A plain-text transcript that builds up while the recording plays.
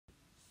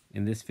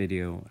In this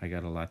video, I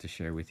got a lot to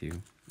share with you.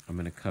 I'm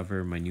going to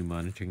cover my new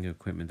monitoring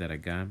equipment that I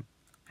got,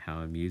 how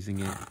I'm using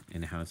it,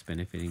 and how it's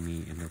benefiting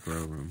me in the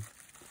grow room.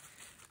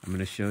 I'm going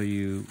to show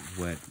you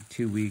what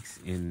 2 weeks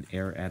in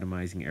Air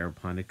Atomizing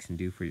Aeroponics can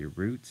do for your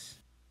roots.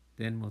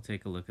 Then we'll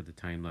take a look at the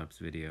time lapse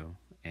video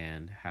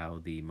and how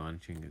the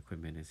monitoring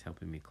equipment is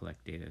helping me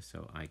collect data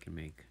so I can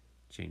make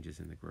changes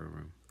in the grow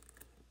room.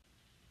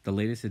 The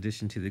latest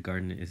addition to the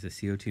garden is a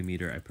CO2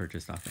 meter I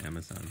purchased off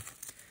Amazon.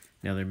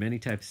 Now, there are many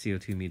types of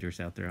CO2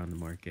 meters out there on the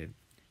market,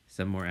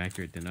 some more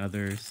accurate than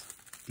others,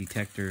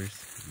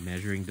 detectors,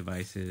 measuring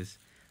devices,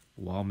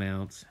 wall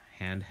mounts,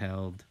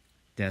 handheld,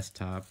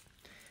 desktop,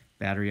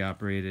 battery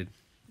operated,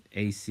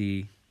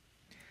 AC,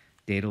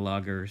 data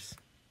loggers,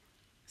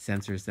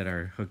 sensors that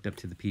are hooked up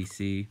to the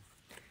PC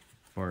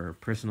for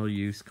personal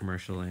use,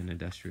 commercial, and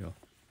industrial.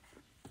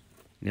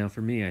 Now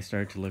for me, I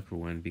started to look for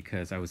one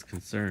because I was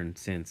concerned,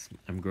 since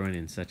I'm growing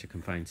in such a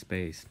confined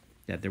space,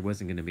 that there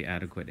wasn't going to be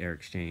adequate air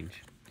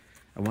exchange.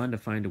 I wanted to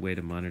find a way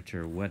to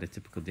monitor what a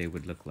typical day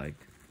would look like.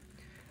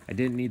 I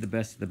didn't need the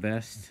best of the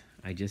best,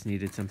 I just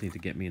needed something to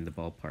get me in the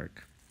ballpark.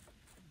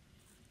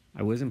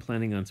 I wasn't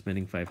planning on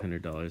spending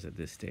 $500 at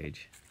this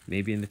stage.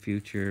 Maybe in the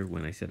future,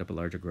 when I set up a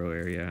larger grow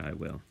area, I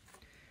will.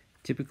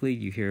 Typically,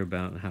 you hear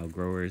about how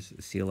growers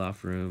seal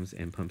off rooms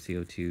and pump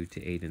CO2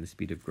 to aid in the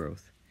speed of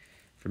growth.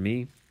 For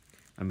me,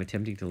 I'm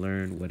attempting to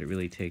learn what it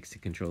really takes to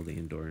control the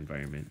indoor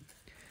environment.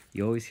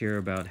 You always hear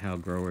about how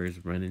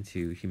growers run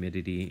into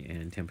humidity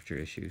and temperature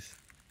issues.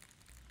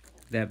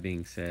 That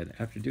being said,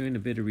 after doing a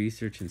bit of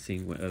research and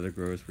seeing what other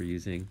growers were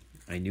using,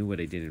 I knew what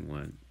I didn't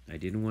want. I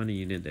didn't want a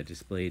unit that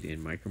displayed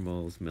in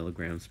micromoles,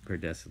 milligrams per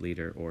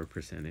deciliter, or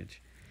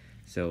percentage.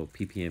 So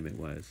ppm it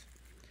was.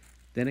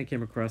 Then I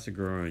came across a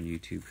grower on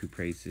YouTube who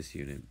praised this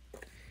unit.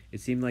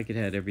 It seemed like it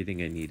had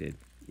everything I needed.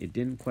 It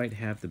didn't quite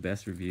have the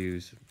best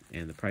reviews,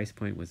 and the price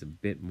point was a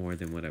bit more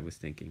than what I was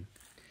thinking.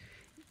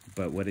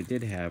 But what it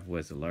did have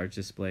was a large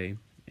display,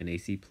 an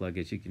AC plug,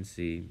 as you can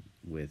see,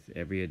 with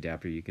every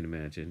adapter you can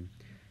imagine,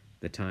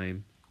 the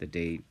time, the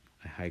date,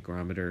 a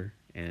hygrometer,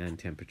 and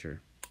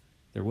temperature.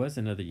 There was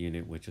another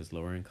unit which was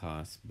lower in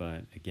cost,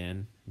 but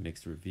again,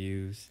 mixed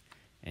reviews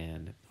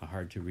and a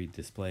hard to read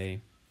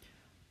display.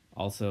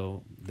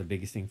 Also, the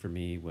biggest thing for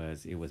me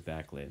was it was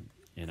backlit,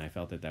 and I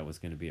felt that that was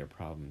going to be a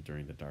problem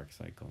during the dark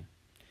cycle.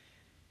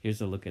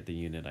 Here's a look at the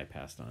unit I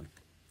passed on.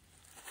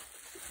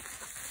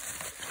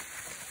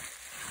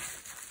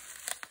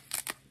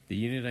 The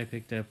unit I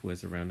picked up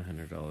was around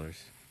 $100.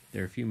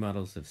 There are a few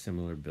models of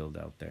similar build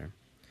out there.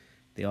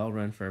 They all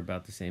run for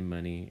about the same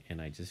money,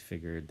 and I just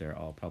figured they're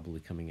all probably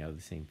coming out of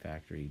the same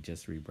factory,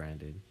 just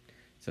rebranded.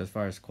 So as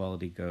far as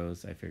quality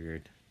goes, I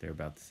figured they're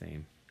about the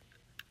same.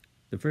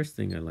 The first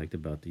thing I liked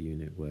about the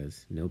unit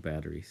was no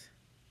batteries.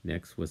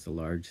 Next was the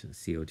large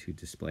CO2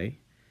 display,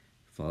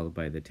 followed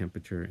by the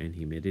temperature and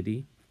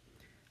humidity.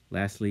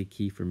 Lastly,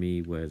 key for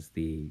me was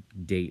the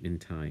date and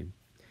time.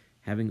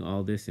 Having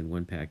all this in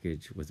one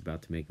package was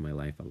about to make my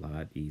life a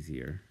lot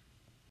easier.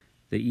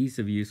 The ease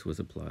of use was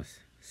a plus.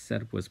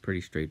 Setup was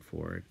pretty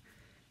straightforward.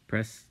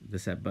 Press the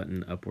set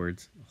button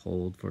upwards,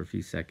 hold for a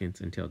few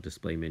seconds until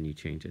display menu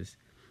changes.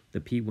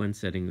 The P1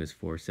 setting is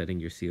for setting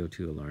your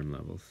CO2 alarm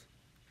levels.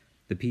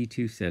 The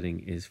P2 setting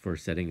is for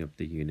setting up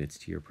the units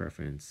to your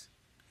preference,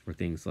 for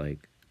things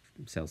like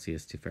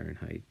Celsius to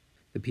Fahrenheit.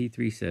 The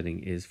P3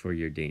 setting is for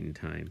your date and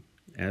time.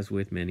 As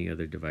with many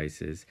other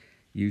devices,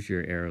 use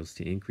your arrows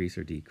to increase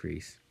or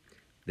decrease.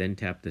 Then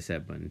tap the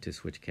set button to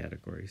switch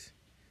categories.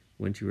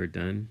 Once you are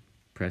done,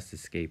 press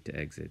escape to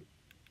exit.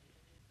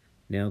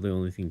 Now the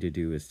only thing to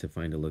do is to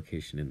find a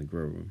location in the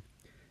grow room.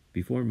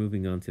 Before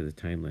moving on to the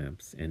time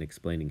lapse and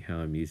explaining how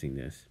I'm using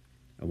this,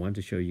 I want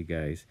to show you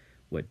guys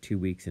what 2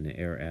 weeks in an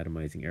Air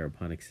Atomizing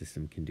Aeroponics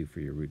system can do for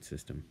your root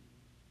system.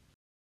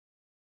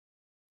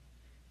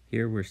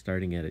 Here we're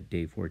starting at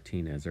day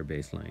 14 as our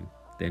baseline,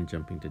 then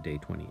jumping to day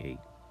 28.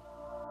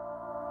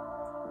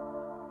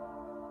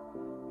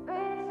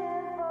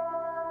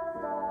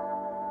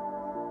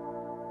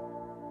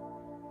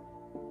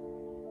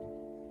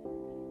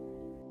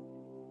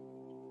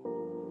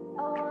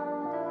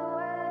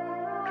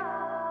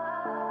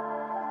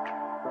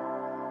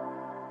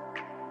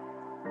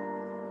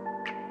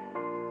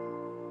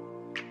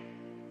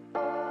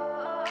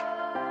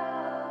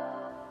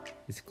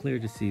 It's clear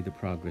to see the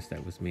progress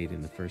that was made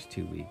in the first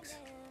 2 weeks.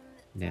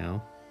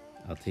 Now,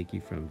 I'll take you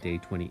from day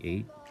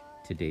 28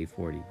 to day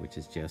 40, which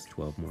is just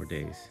 12 more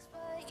days.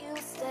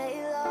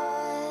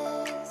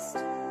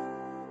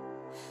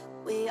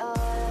 We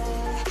are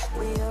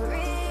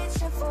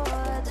reaching for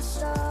the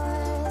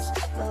stars,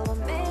 but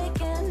we're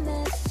making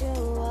this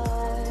too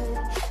hard,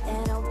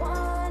 and I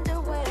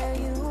wonder where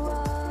you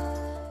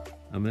are.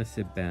 I'm gonna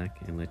sit back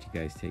and let you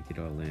guys take it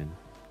all in.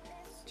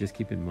 Just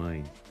keep in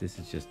mind, this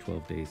is just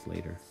 12 days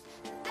later.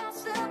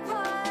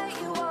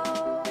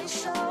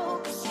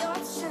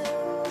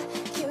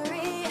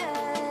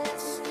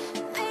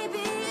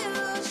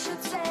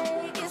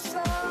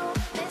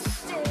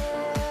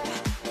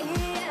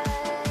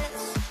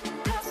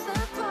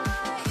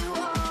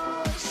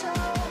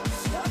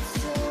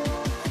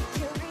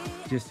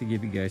 Just to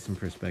give you guys some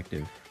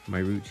perspective, my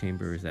root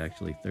chamber is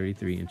actually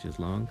 33 inches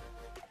long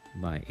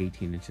by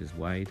 18 inches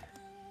wide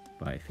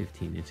by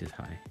 15 inches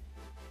high.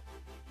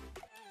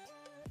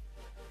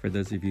 For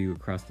those of you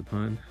across the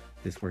pond,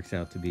 this works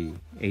out to be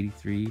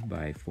 83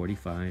 by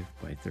 45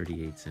 by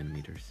 38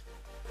 centimeters.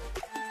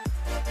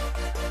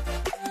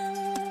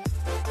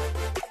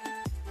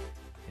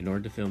 In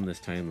order to film this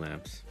time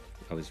lapse,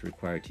 I was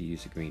required to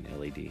use a green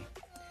LED.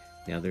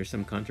 Now there's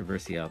some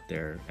controversy out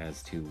there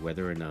as to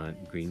whether or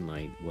not green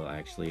light will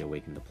actually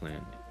awaken the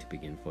plant to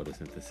begin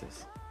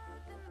photosynthesis.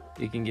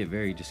 It can get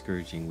very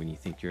discouraging when you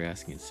think you're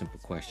asking a simple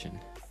question,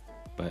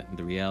 but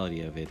the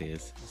reality of it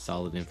is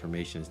solid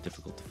information is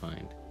difficult to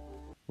find.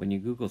 When you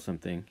Google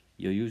something,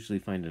 you'll usually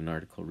find an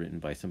article written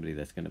by somebody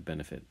that's going to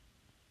benefit.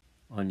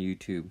 On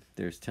YouTube,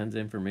 there's tons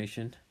of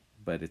information,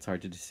 but it's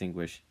hard to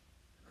distinguish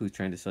who's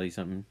trying to sell you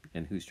something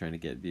and who's trying to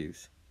get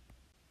views.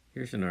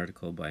 Here's an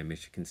article by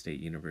Michigan State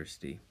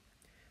University,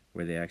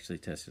 where they actually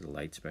tested a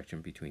light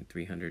spectrum between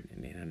 300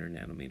 and 800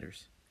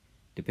 nanometers.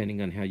 Depending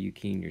on how you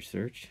key in your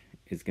search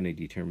is going to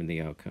determine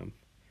the outcome.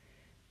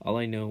 All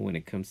I know when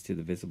it comes to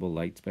the visible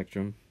light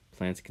spectrum,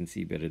 plants can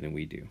see better than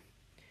we do.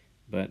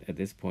 But at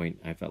this point,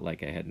 I felt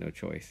like I had no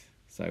choice,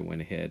 so I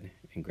went ahead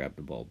and grabbed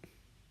a bulb.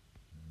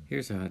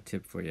 Here's a hot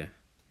tip for you.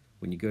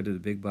 When you go to the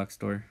big box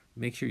store,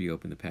 make sure you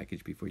open the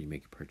package before you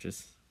make a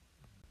purchase.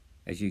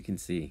 As you can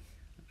see,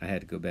 I had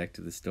to go back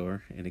to the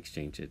store and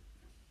exchange it.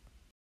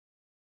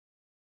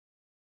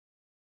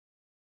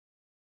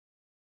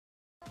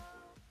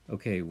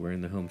 Okay, we're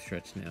in the home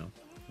stretch now.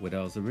 What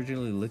I was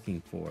originally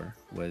looking for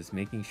was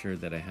making sure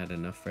that I had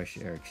enough fresh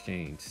air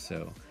exchange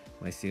so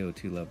my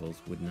CO2 levels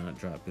would not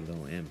drop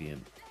below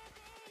ambient.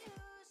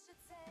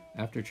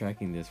 After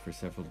tracking this for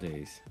several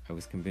days, I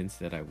was convinced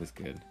that I was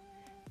good.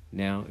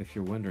 Now, if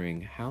you're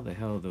wondering how the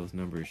hell are those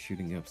numbers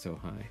shooting up so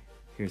high,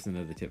 here's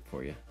another tip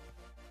for you.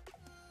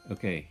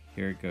 Okay,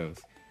 here it goes.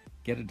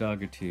 Get a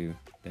dog or two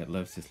that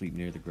loves to sleep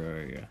near the grow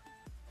area.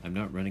 I'm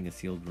not running a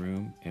sealed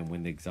room, and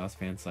when the exhaust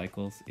fan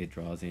cycles, it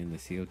draws in the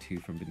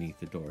CO2 from beneath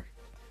the door.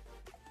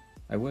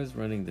 I was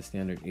running the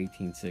standard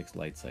 18.6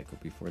 light cycle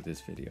before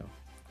this video,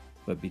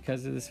 but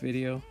because of this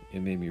video, it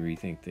made me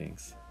rethink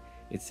things.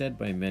 It's said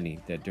by many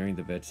that during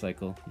the veg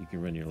cycle, you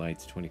can run your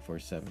lights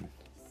 24/7.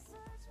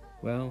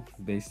 Well,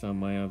 based on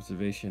my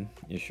observation,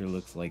 it sure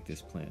looks like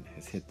this plant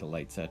has hit the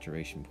light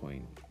saturation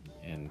point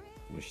and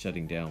was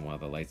shutting down while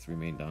the lights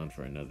remained on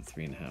for another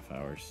 3.5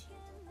 hours.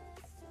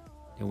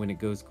 And when it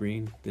goes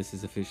green, this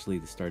is officially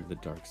the start of the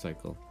dark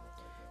cycle.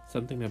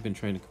 Something I've been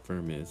trying to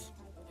confirm is,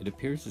 it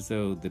appears as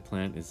though the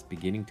plant is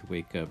beginning to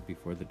wake up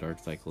before the dark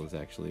cycle is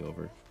actually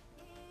over.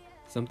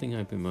 Something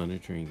I've been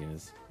monitoring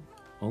is,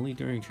 only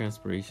during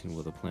transpiration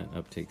will the plant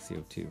uptake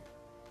CO2.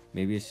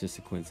 Maybe it's just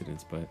a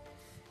coincidence, but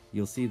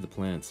you'll see the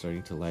plant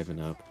starting to liven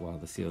up while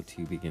the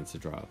CO2 begins to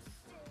drop.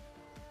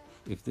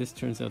 If this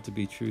turns out to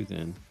be true,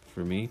 then,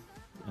 for me,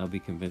 I'll be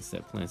convinced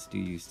that plants do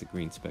use the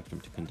green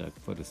spectrum to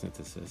conduct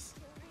photosynthesis,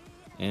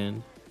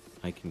 and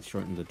I can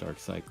shorten the dark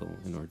cycle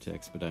in order to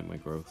expedite my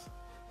growth.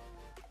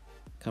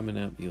 Coming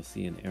up, you'll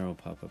see an arrow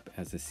pop up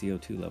as the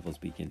CO2 levels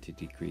begin to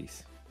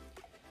decrease.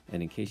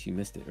 And in case you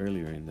missed it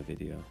earlier in the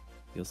video,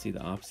 you'll see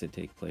the opposite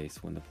take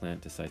place when the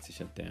plant decides to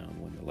shut down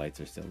when the lights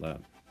are still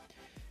up.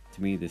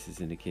 To me, this is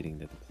indicating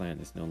that the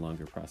plant is no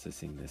longer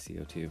processing the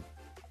CO2.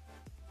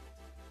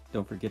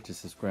 Don't forget to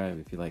subscribe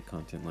if you like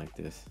content like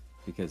this,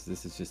 because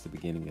this is just the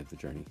beginning of the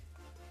journey.